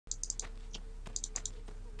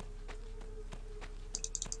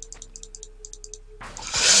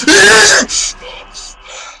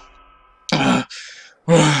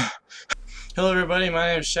everybody, my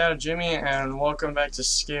name is Shadow Jimmy and welcome back to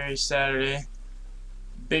Scary Saturday.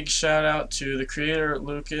 Big shout out to the creator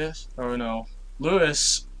Luis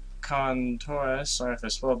Contreras. Sorry if I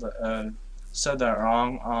said that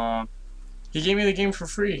wrong. He gave me the game for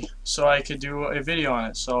free so I could do a video on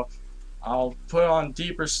it. So I'll put on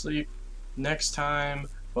Deeper Sleep next time,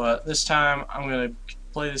 but this time I'm gonna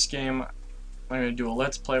play this game. I'm gonna do a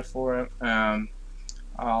let's play for it. I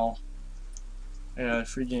got a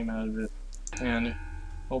free game out of it, and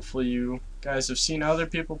hopefully you guys have seen other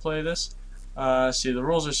people play this. See, the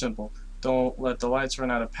rules are simple. Don't let the lights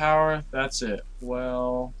run out of power. That's it.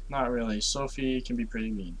 Well, not really. Sophie can be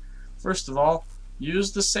pretty mean. First of all,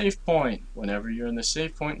 use the save point. Whenever you're in the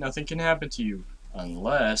save point, nothing can happen to you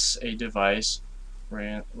unless a device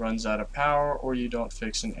runs out of power or you don't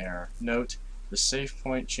fix an error. Note, the save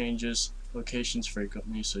point changes locations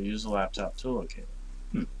frequently, so use the laptop to locate it.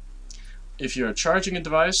 If you're charging a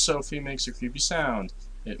device, Sophie makes a creepy sound.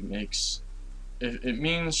 It means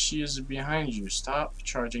she is behind you. Stop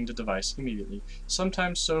charging the device immediately.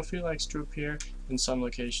 Sometimes Sophie likes to appear in some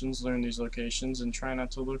locations. Learn these locations and try not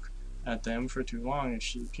to look at them for too long. If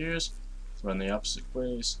she appears, run the opposite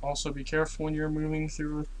ways. Also be careful when you're moving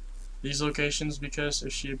through these locations, because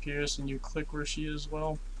if she appears and you click where she is,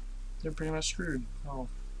 well, you're pretty much screwed. Oh.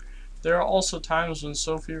 There are also times when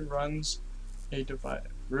Sophie ruins a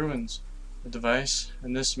device,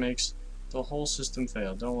 and this makes the whole system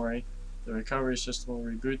fail. Don't worry, the recovery system will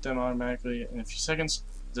reboot them automatically in a few seconds.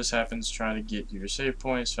 If this happens, try to get to your save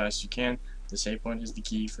point as fast as you can. The save point is the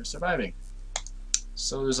key for surviving.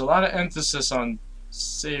 So there's a lot of emphasis on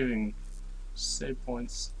save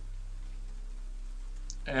points,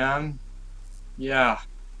 and yeah,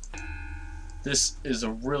 this is a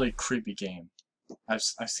really creepy game. I've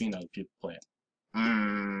seen other people play it.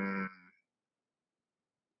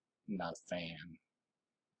 Not a fan.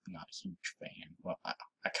 Not a huge fan. Well,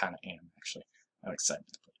 I kind of am, actually. I'm excited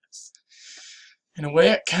to play this. In a way,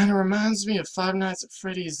 it kind of reminds me of Five Nights at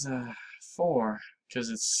Freddy's 4, because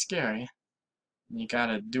it's scary. And you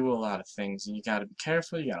gotta do a lot of things, and you gotta be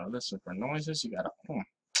careful, you gotta listen for noises, you gotta,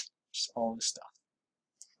 just all this stuff.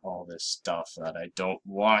 All this stuff that I don't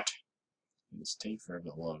want. It's take forever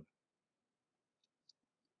to load.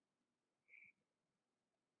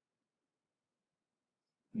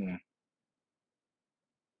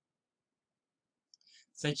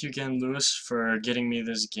 Thank you again, Luis, for getting me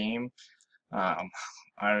this game. I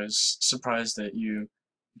was surprised that you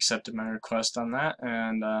accepted my request on that,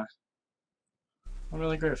 and I'm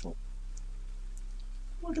really grateful.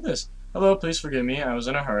 Look at this. Hello, please forgive me. I was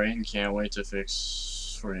in a hurry and can't wait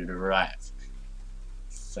for you to arrive.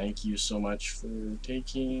 Thank you so much for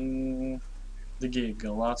taking the gig.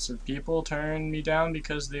 Lots of people turned me down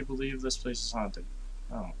because they believe this place is haunted.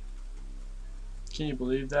 Oh. Can you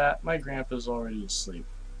believe that? My grandpa's already asleep.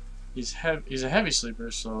 He's a heavy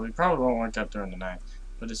sleeper, so he probably won't wake up during the night.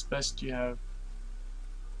 But it's best you have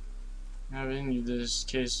in you this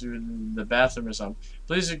case through the bathroom or something.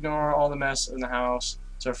 Please ignore all the mess in the house.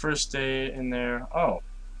 It's our first day in there. Oh,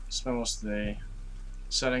 spend most of the day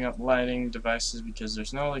setting up lighting devices because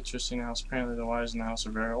there's no electricity in the house. Apparently the wires in the house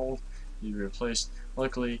are very old. Need to be replaced.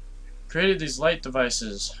 Luckily, created these light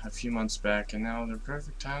devices a few months back, and now they're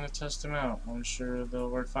perfect time to test them out. I'm sure they'll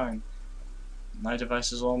work fine. My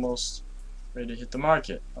device is almost ready to hit the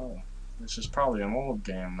market. Oh, this is probably an old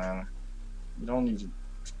game, man. You don't need to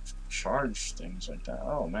charge things like that.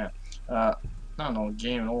 Oh man, not an old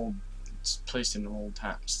game, an old. It's placed in old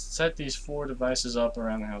times. Set these 4 devices up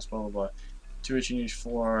around the house. Blah blah blah. To which you need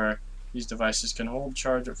 4. These devices can hold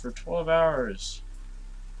charge up for 12 hours.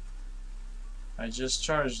 I just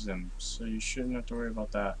charged them, so you shouldn't have to worry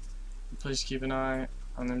about that. Please keep an eye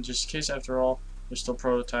on them just in case. After all, they're still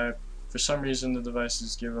prototype. For some reason, the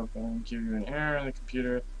devices give up and give you an error in the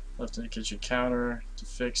computer. Left to the kitchen counter to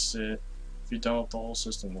fix it. If you don't, the whole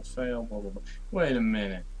system will fail. Blah blah blah. Wait a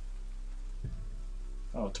minute.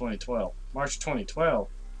 Oh, 2012. March 2012.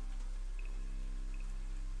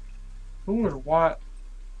 Who would want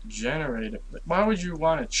generator? Why would you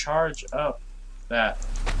want to charge up that?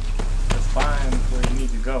 Find where you need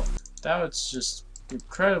to go. That was just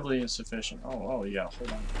incredibly insufficient. Oh yeah, hold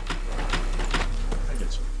on. I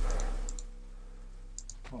get you.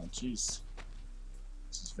 Oh jeez.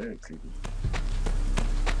 This is very creepy.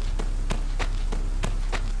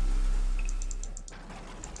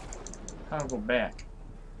 How do I go back?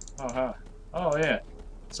 Oh yeah.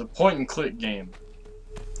 It's a point and click game.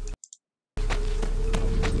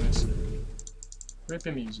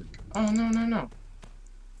 Creepy music. Oh no.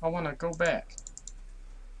 I want to go back.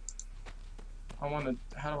 How do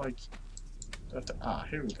I...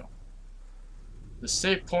 here we go. The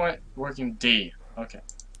save point working D. Okay.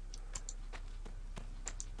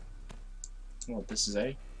 Well, this is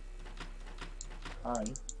A.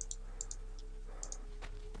 Alright.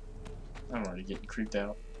 I'm already getting creeped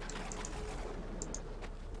out.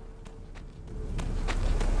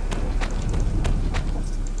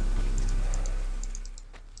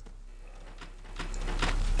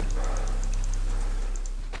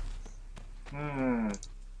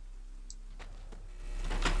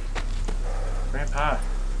 Grandpa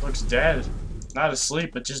looks dead. Not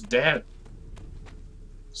asleep, but just dead.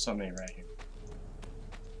 Something ain't right here.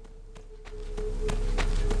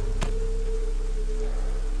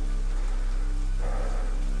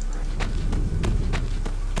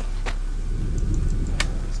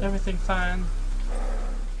 Is everything fine?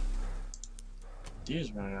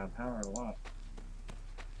 D's running out of power a lot.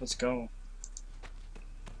 Let's go.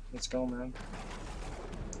 Let's go, man.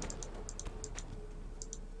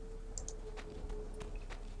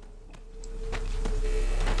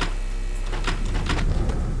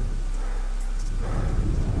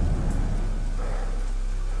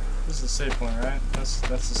 This is the safe point, right? That's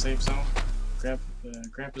the safe zone.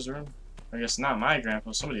 Grandpa's room. I guess not my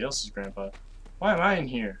grandpa, somebody else's grandpa. Why am I in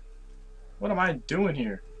here? What am I doing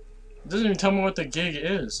here? It doesn't even tell me what the gig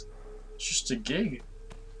is. It's just a gig.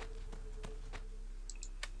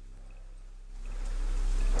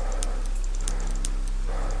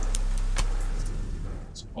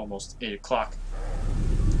 It's almost 8 o'clock.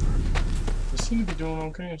 We seem to be doing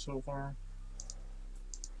okay so far.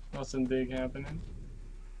 Nothing big happening.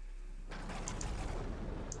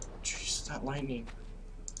 Jeez, that lightning.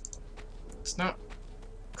 It's not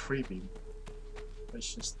creepy.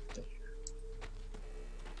 It's just there.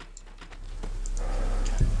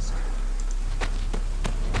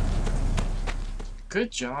 Good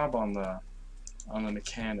job on the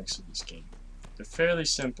mechanics of this game. They're fairly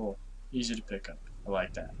simple, easy to pick up. I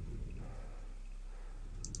like that.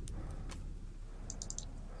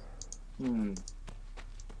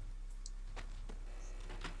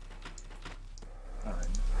 Alright.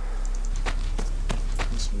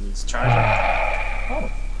 This one needs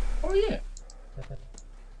charging. Oh yeah.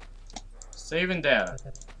 Saving data.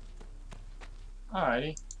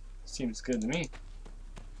 Alrighty. Seems good to me.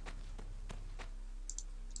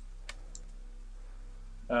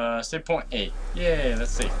 Save point 8. Yeah,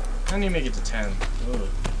 that's safe. I need to make it to 10. Ugh.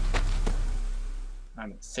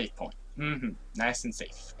 I'm at safe point. Nice and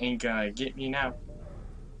safe. Ain't gonna get me now.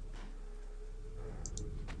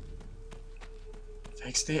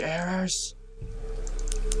 Fix the errors.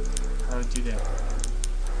 How do I do that?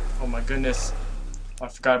 Oh my goodness. I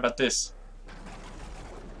forgot about this.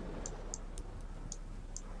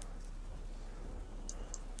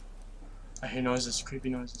 I hear noises, creepy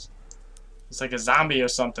noises. It's like a zombie or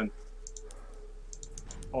something.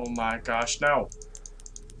 Oh my gosh, no.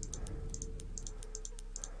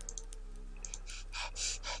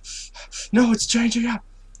 No, it's changing up.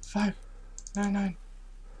 5, 9, 9,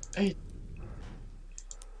 8.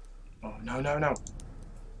 Oh, no, no, no.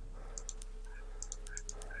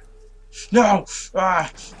 No!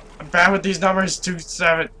 Ah! I'm bad with these numbers. 2,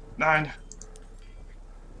 7, 9.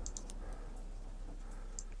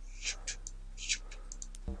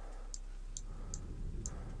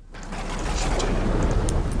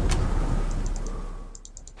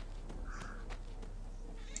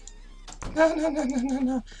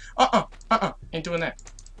 No. Ain't doing that.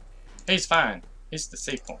 He's fine. It's the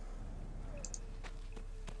safe point.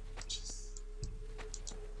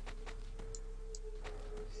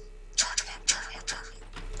 Charge him up.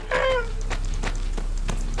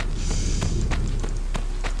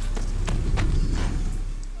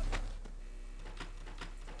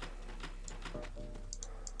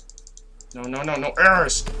 No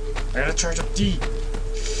errors. I gotta charge up D.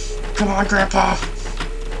 Come on, Grandpa.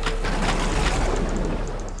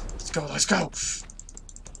 Let's go.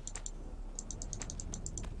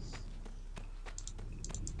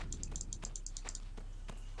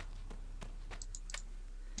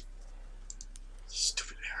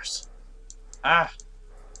 Stupid errors. Ah.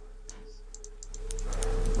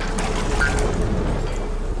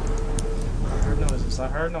 I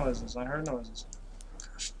heard noises.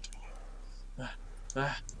 Gosh. No.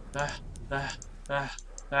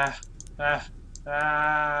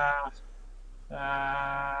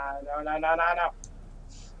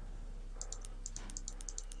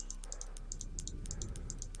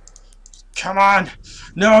 Come on.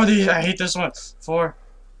 No, I hate this one. 4,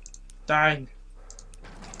 9,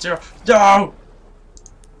 0. No.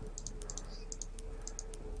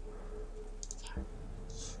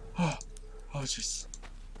 Oh, jeez.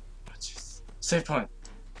 Safe point.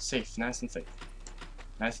 Safe. Nice and safe.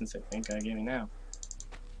 Ain't gonna get me now.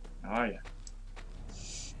 How are ya?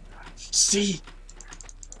 See.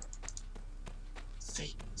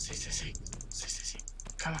 See.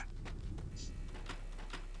 Come on.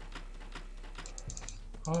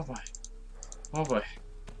 Oh boy. Oh boy.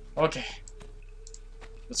 Okay.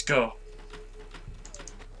 Let's go.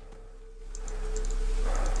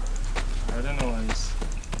 I don't know what is.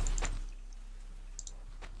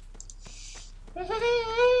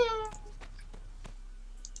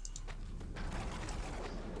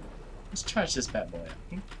 Let's charge this bad boy up.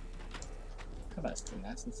 How about this thing?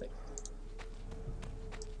 That's insane.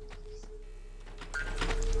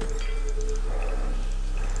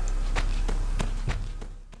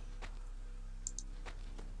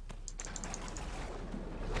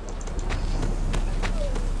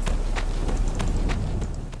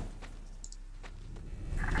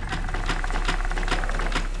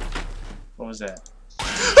 What was that?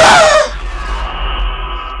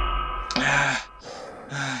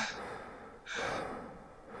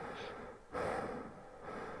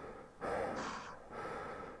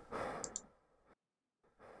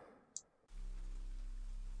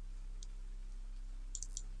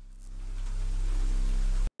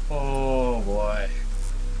 Oh boy.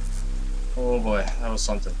 Oh boy, that was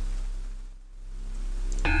something.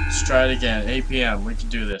 Let's try it again. 8 p.m. We can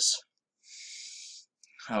do this.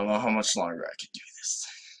 I don't know how much longer I can do this.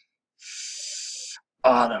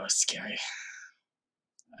 Oh, that was scary.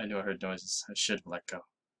 I knew I heard noises. I should have let go.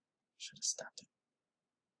 Should have stopped it.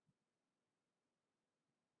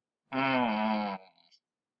 Mm.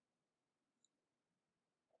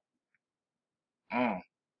 Mm.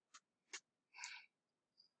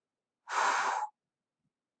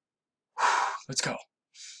 Let's go.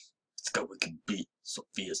 Let's go. We can beat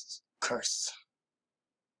Sophia's curse.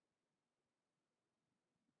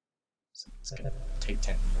 So it's gonna take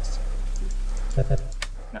 10 minutes.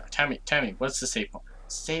 Now, tell me, what's the save point?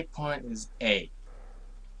 Save point is A.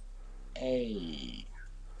 A.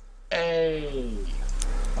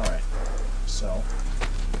 Alright. So.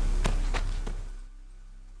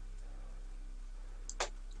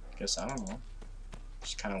 Guess I don't know.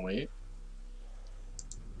 Just kind of wait.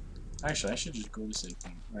 Actually, I should just go to save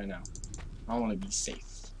point right now. I want to be safe.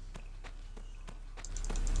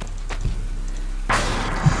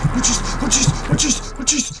 Oh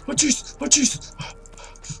jeez.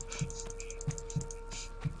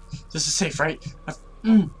 This is safe, right? Oh.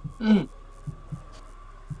 Come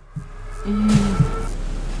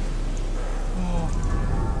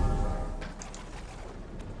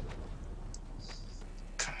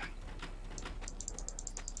on.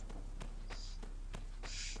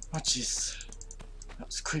 Oh jeez. That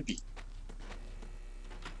was creepy.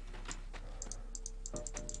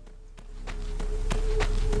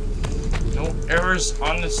 No errors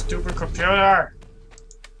on the stupid computer!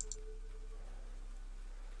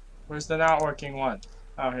 Where's the not working one?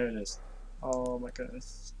 Oh, here it is. Oh my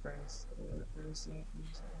goodness. Where is it?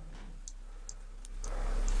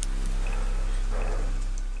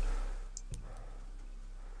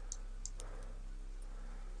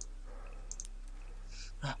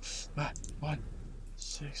 One,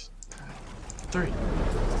 6, 3.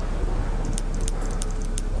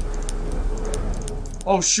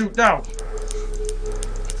 Oh shoot, no!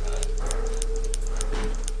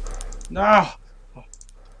 No! Oh.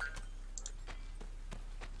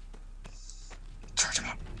 Charge him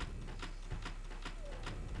up.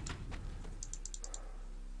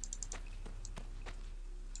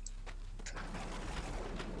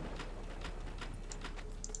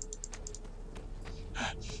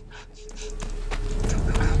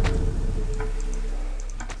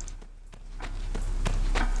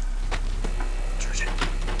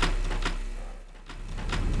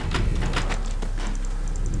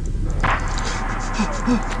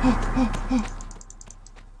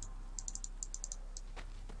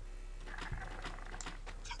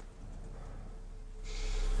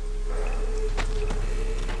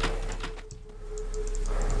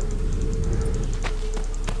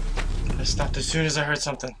 I stopped as soon as I heard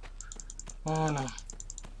something. Oh no.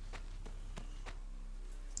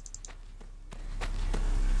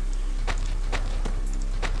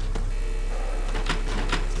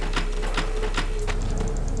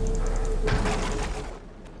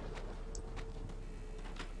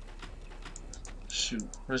 Shoot,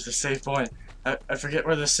 where's the save point? I forget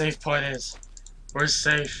where the save point is. Where's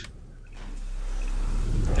safe?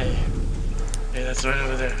 Hey, that's right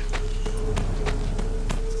over there.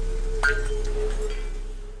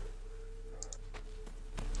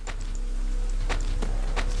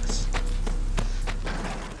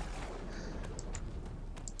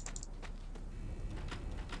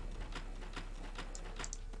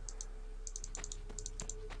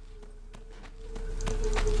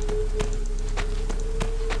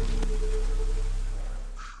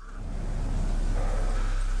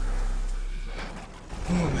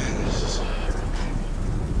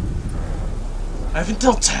 have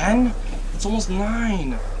until 10? It's almost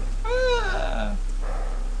 9. Ah.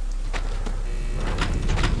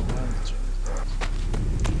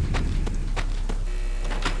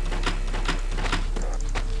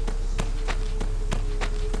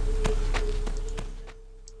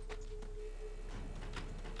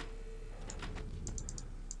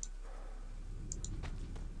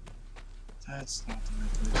 That's not the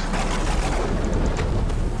right place.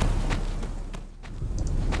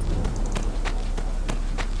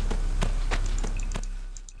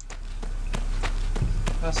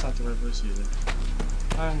 That's not the right place either.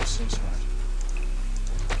 I'm so smart.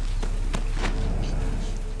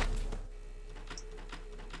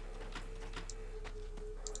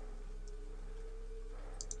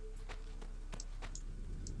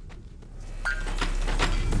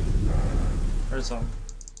 Heard something.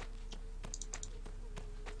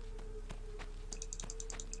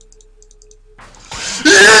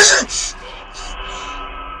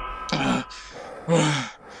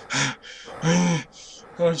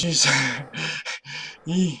 Oh jeez.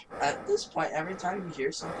 At this point, every time you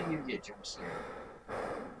hear something, you get jump scared.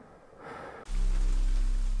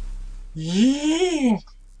 Yee.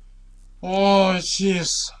 Oh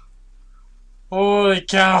jeez. Holy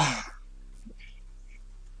cow.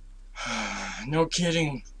 No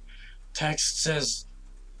kidding. Text says,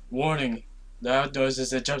 warning, loud noise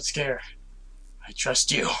is a jump scare. I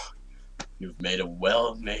trust you. You've made a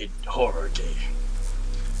well-made horror game.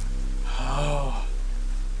 Oh.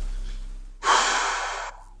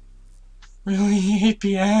 Really? 8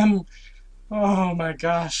 p.m.? Oh my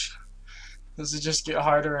gosh. Does it just get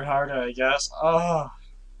harder and harder, I guess? Oh.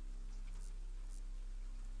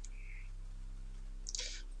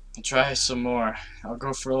 I'll try some more. I'll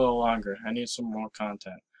go for a little longer. I need some more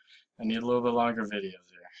content. I need a little bit longer videos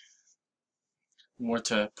here. More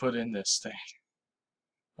to put in this thing.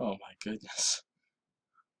 Oh my goodness.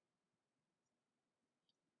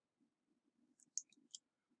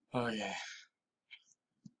 Oh yeah.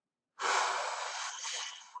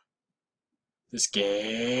 This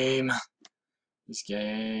game. This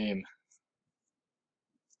game.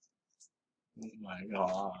 Oh my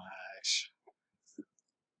gosh.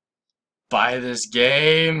 Buy this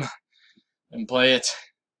game and play it.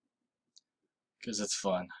 Because it's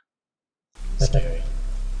fun. Scary.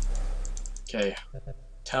 Okay.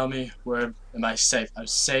 Tell me, where am I safe? I'm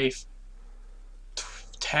safe.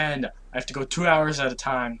 10. I have to go 2 hours at a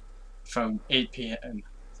time from 8 p.m.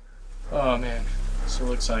 Oh man. So it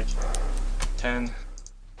looks like 10.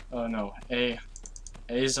 Oh no. A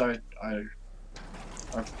is our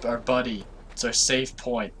buddy. It's our safe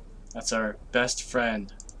point. That's our best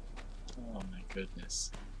friend. Oh my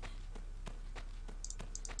goodness.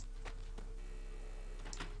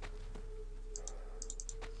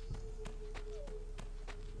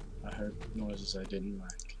 I heard noises I didn't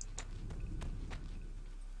like.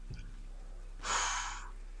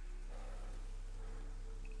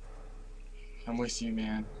 I'm with you,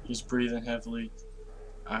 man. He's breathing heavily.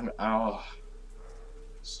 Oh,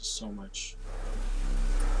 this is so much.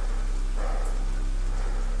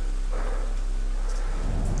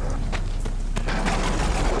 I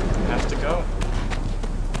have to go.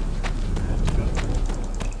 I have to go.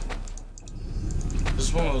 This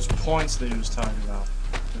is one of those points that he was talking about,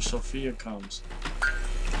 where Sophia comes.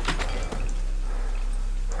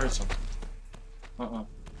 Heard something.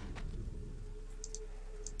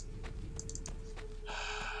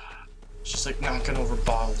 She's like knocking over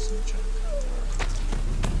bottles and junk.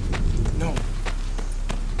 No.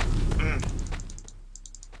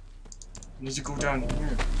 I need to go down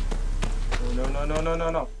here. Oh no no no no no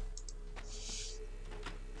no.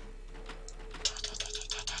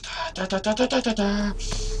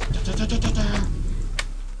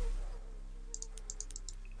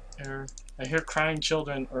 I hear crying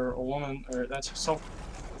children or a woman or that's Sophia.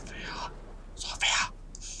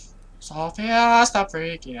 Sophia, stop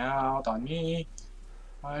freaking out on me.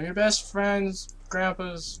 I'm your best friend's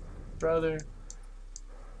grandpa's brother.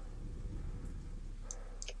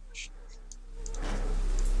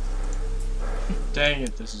 Dang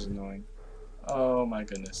it, this is annoying. Oh my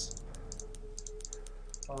goodness.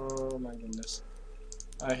 Oh my goodness.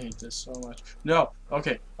 I hate this so much. No,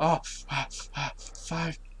 okay. Oh,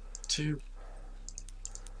 5, 2.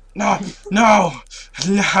 No, no,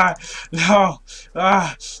 no, no.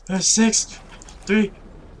 6, 3,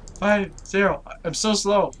 5, 0. I'm so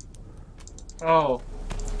slow. Oh.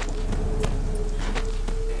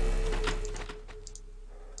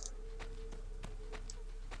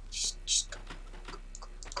 Just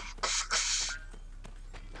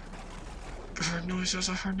I heard noises.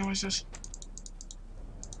 I heard noises.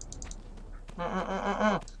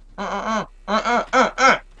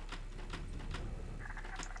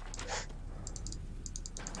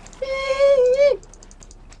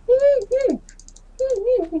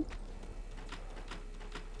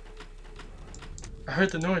 heard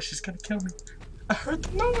the noise. She's gonna kill me. I heard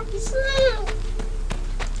the noise.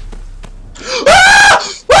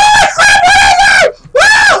 Ah! Ah!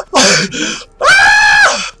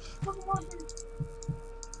 Ah!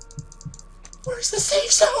 Where's the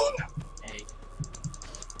safe zone? Hey.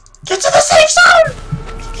 Get to the safe zone!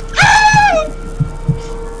 Ah!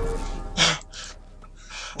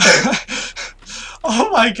 Oh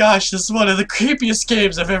my gosh, this is one of the creepiest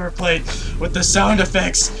games I've ever played, with the sound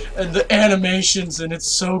effects and the animations, and it's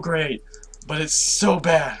so great, but it's so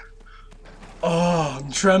bad. Oh,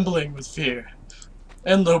 I'm trembling with fear.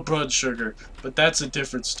 And low blood sugar, but that's a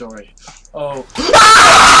different story. Oh.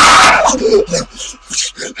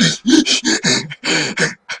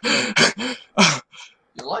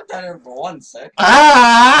 You looked at her for 1 second.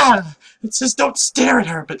 Ah! It says don't stare at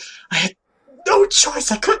her, but I had no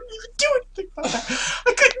choice. I couldn't even do anything about that.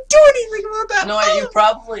 I couldn't do anything about that. No, you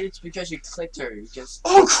probably, it's because you clicked her. You just...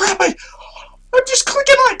 Oh crap! I'm just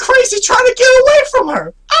clicking like crazy trying to get away from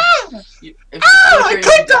her. Ah! I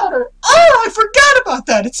clicked on her. Oh, I forgot about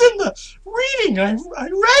that. It's in the reading. I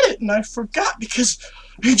read it and I forgot because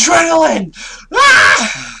adrenaline.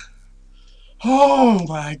 Ah! Oh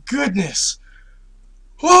my goodness.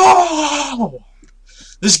 Whoa!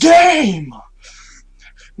 This game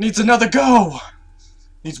needs another go.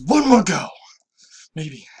 Needs one more go.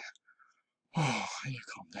 Maybe. Oh, I need to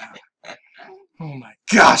calm down. Oh my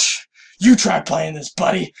gosh. You try playing this,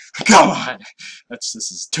 buddy. Come on. This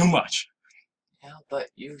is too much. Yeah,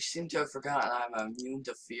 but you seem to have forgotten I'm immune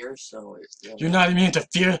to fear, so it's... You're not immune to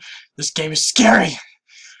fear. This game is scary.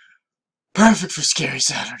 Perfect for Scary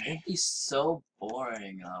Saturday. It'd be so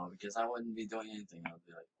boring, because I wouldn't be doing anything. I would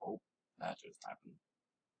be like, oh, that just happened.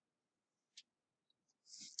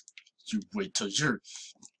 You wait till you're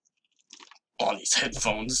on these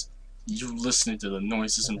headphones. You listening to the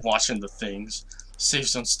noises and watching the things. Safe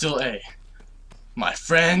zone still A. My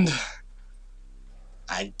friend,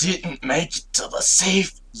 I didn't make it to the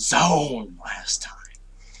safe zone last time.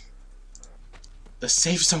 The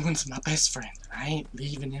safe zone's my best friend. I ain't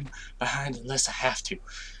leaving him behind unless I have to.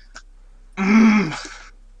 I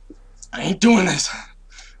ain't doing this.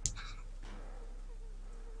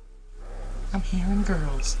 I'm hearing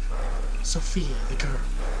girls. Sophia, the girl.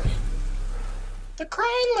 The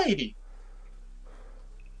crying lady.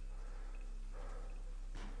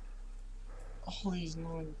 All these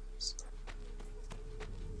noises.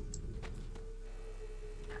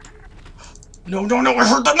 No, I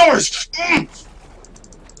heard the noise! I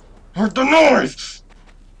heard the noise!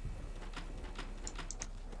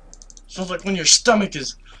 Sounds like when your stomach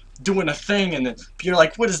is doing a thing and then you're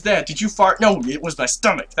like, what is that? Did you fart? No, it was my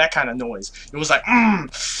stomach. That kind of noise. It was like,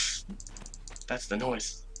 That's the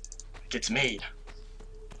noise that gets made.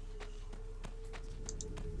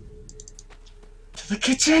 To the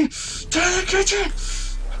kitchen! To the kitchen!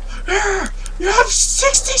 Here! You have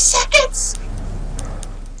 60 seconds!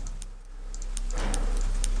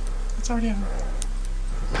 It's already on.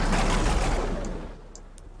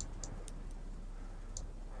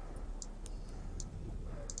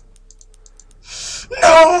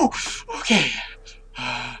 No! Okay.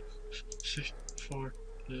 6, 4,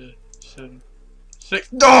 7,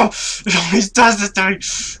 6. No! It always does this to me.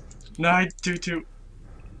 9, 2, 2.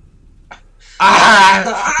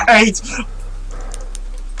 Ah! 8.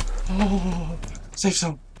 Oh, safe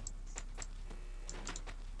zone.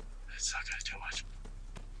 It's not gonna do much.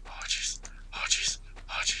 Oh jeez. Oh jeez.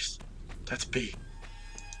 Oh jeez. That's B.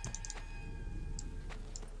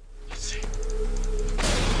 Let's see.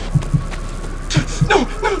 No!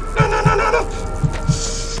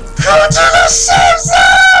 Go to the safe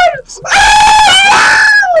zone! Ah!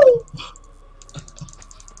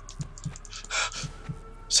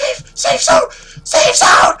 Safe zone! Safe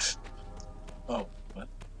zone! Oh, what?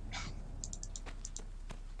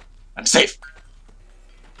 I'm safe.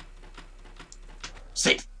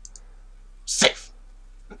 Safe.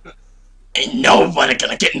 Ain't nobody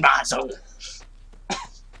gonna get in my zone.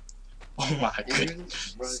 Oh my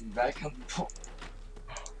goodness. Running back on the pole.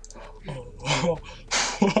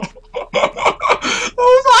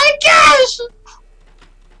 Oh my gosh!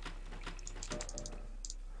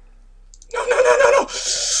 No!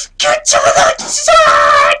 Get to the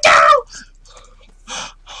side now!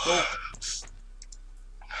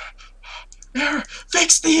 Error!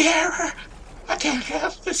 Fix the error! I can't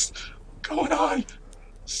have this going on.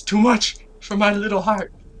 It's too much for my little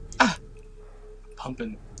heart. Ah!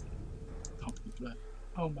 Pumping blood.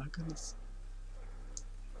 Oh my goodness.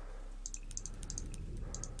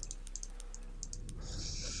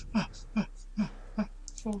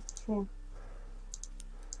 Four,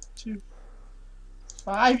 2,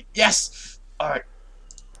 5. Yes! Alright.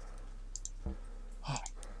 Oh.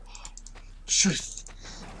 Shit.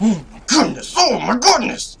 Oh my goodness! Oh my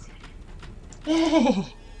goodness! Oh.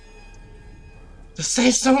 The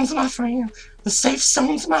safe zone's my friend. The safe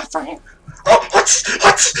zone's my friend. Oh, what?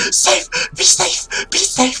 Safe! Be safe! Be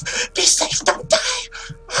safe! Be safe! Don't die!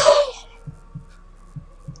 Oh.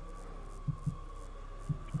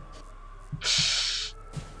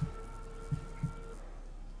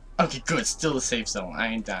 Okay, good. Still the safe zone. I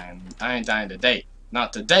ain't dying. I ain't dying today.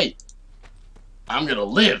 Not today. I'm gonna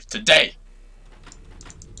live today.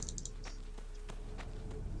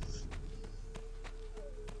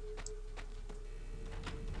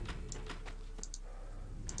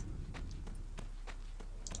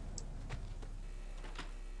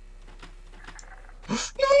 No,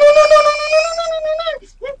 no, no, no, no, no, no, no, no, no,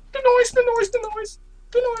 no. The noise, the noise, the noise,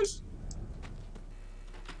 the noise.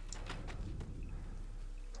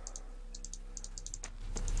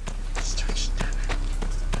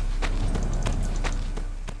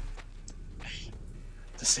 Hey,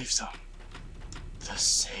 the safe zone. The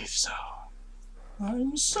safe zone.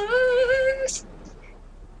 I'm safe.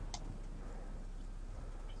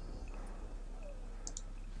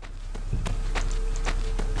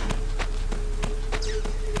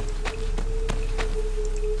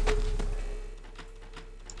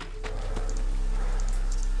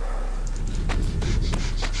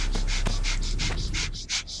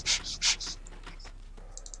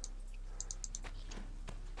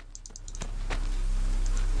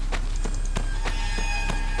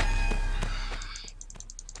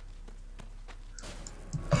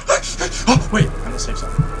 Oh, wait, I'm in the safe zone.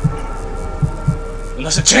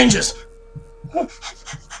 Unless it changes!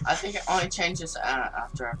 I think it only changes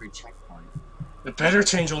after every checkpoint. It better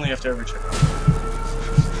change only after every checkpoint.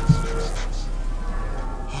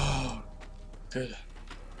 Oh, good.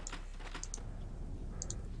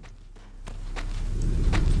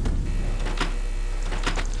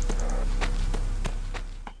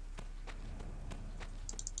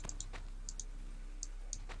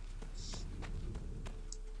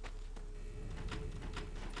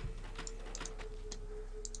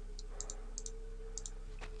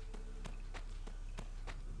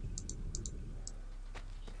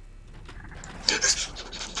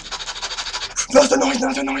 Not the noise,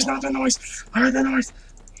 not the noise, not the noise! I heard the noise!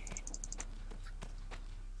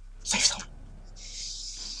 Safe zone.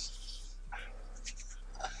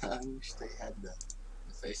 I wish they had the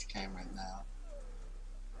face cam right now.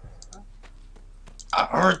 I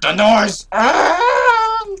heard the noise!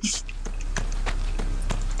 Ah!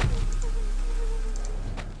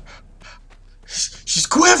 She's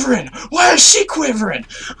quivering! Why is she quivering?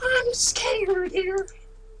 I'm scared here.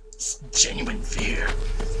 It's genuine fear.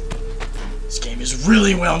 This game is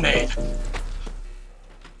really well made.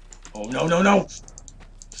 Oh no, no, no!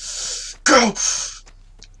 Go!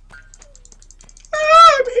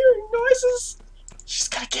 Ah, I'm hearing noises! She's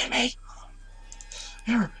gonna get me!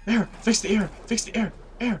 Air, air, fix the air, fix the air,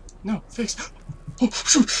 air, no, fix. Oh,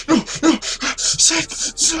 shoot, no, no, safe,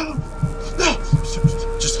 so, no,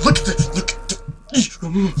 just look at the,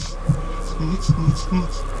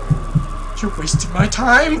 You're wasting my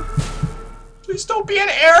time. Please don't be an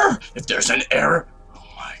error. If there's an error, oh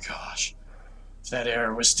my gosh. If that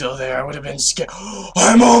error was still there, I would have been scared.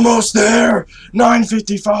 I'm almost there.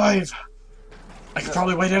 9:55. I could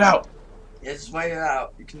probably wait it out. Yeah, just wait it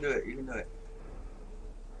out. You can do it. You can do it.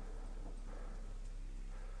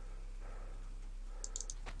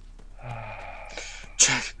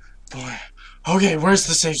 Check, boy. Okay, where's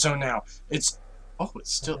the safe zone now? It's. Oh,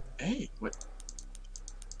 it's still A. What?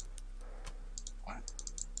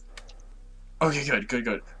 Okay, good, good,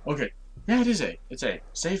 good. Okay, yeah, it is A. It's A.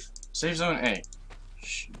 Safe zone A.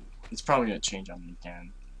 Shoot. It's probably gonna change on me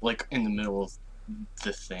again, like in the middle of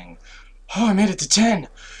the thing. Oh, I made it to 10.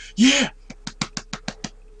 Yeah.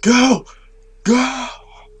 Go, go.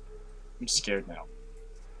 I'm scared now.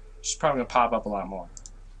 She's probably gonna pop up a lot more.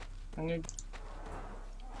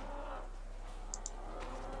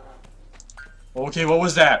 Okay, what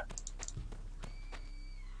was that?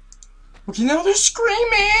 Okay, now they're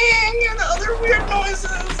screaming and other weird noises.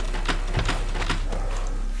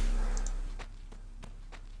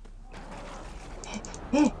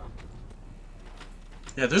 Oh.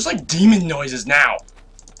 Yeah, there's like demon noises now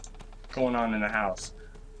going on in the house.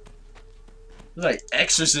 There's like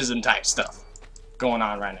exorcism type stuff going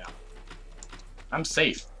on right now. I'm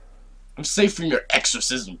safe. I'm safe from your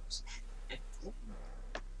exorcisms.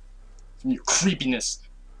 From your creepiness.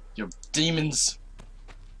 Your demons.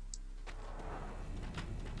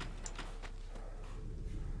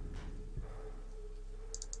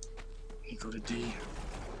 You go to D.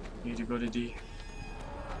 You need to go to D.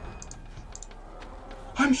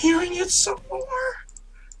 I'm hearing it some more.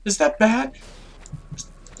 Is that bad?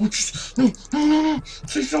 No, no,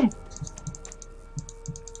 please don't.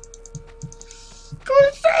 Go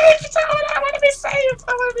safe! I want to be safe!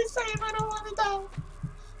 I want to be safe! I don't want to die!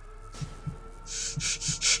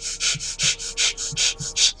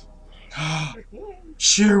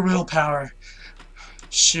 Sheer willpower.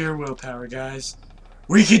 Sheer willpower, guys.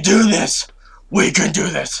 We can do this! We can do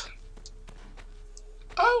this!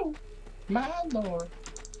 Oh, my lord.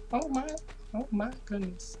 Oh my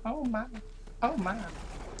goodness. Oh my. Oh my.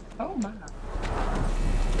 Oh my.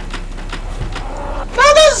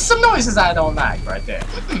 Now those are some noises I don't like right there.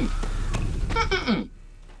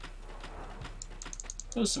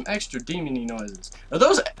 Those are some extra demony noises. Are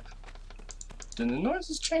those... Did the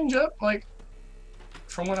noises change up, like,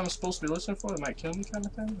 from what I'm supposed to be listening for? It might kill me kind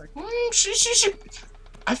of thing? Like,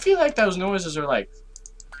 I feel like those noises are, like,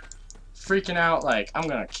 freaking out, like, I'm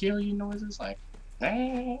gonna kill you noises, like,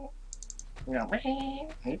 I don't like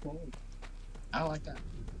that.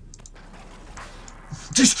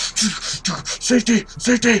 Safety!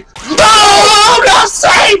 Safety! No! I'm not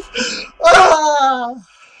safe! Ah!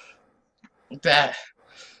 Bad.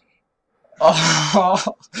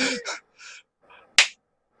 Oh.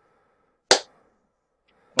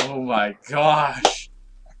 Oh my gosh.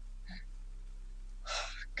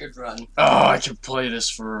 Good run. Oh, I could play this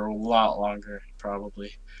for a lot longer,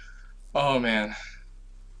 probably. Oh man.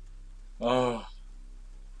 Oh.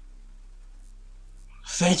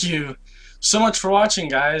 Thank you so much for watching,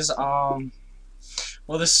 guys.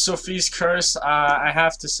 Well, this is Sophie's Curse. I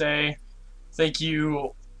have to say thank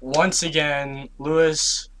you once again,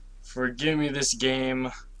 Luis, for giving me this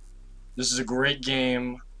game. This is a great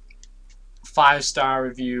game. 5-star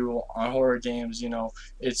review on horror games. You know,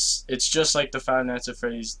 it's just like the Five Nights at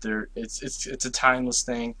Freddy's. It's a timeless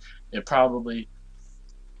thing. It probably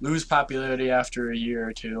lose popularity after a year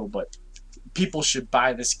or two, but people should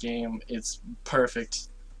buy this game. It's perfect.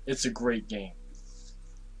 It's a great game.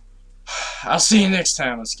 I'll see you next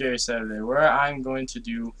time on Scary Saturday, where I'm going to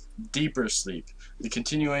do Deeper Sleep, the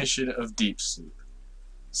continuation of Deep Sleep.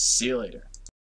 See you later.